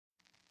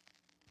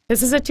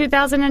This is a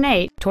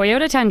 2008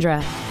 Toyota Tundra.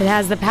 It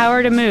has the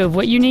power to move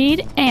what you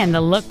need and the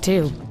look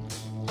too.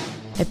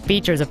 It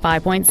features a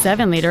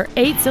 5.7-liter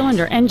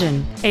 8-cylinder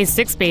engine, a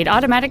 6-speed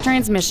automatic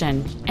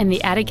transmission, and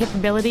the added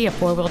capability of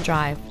 4-wheel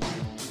drive.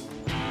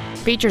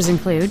 Features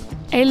include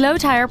a low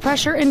tire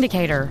pressure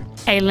indicator,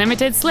 a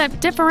limited slip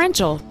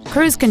differential,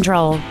 cruise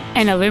control,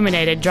 an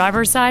illuminated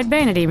driver's side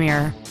vanity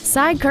mirror,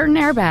 side curtain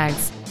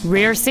airbags,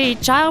 rear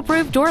seat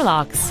child-proof door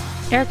locks,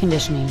 air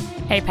conditioning,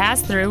 a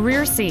pass-through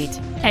rear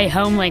seat, a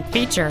home link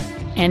feature,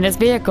 and this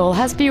vehicle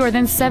has fewer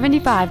than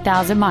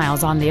 75,000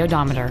 miles on the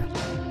odometer.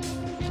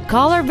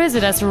 Call or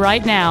visit us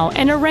right now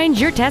and arrange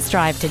your test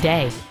drive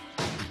today.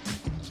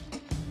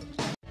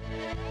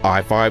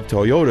 I-5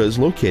 Toyota is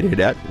located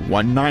at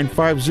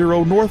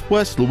 1950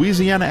 Northwest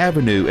Louisiana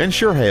Avenue in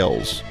Sure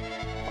Hales.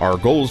 Our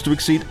goal is to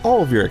exceed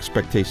all of your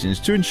expectations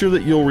to ensure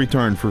that you'll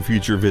return for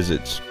future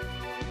visits.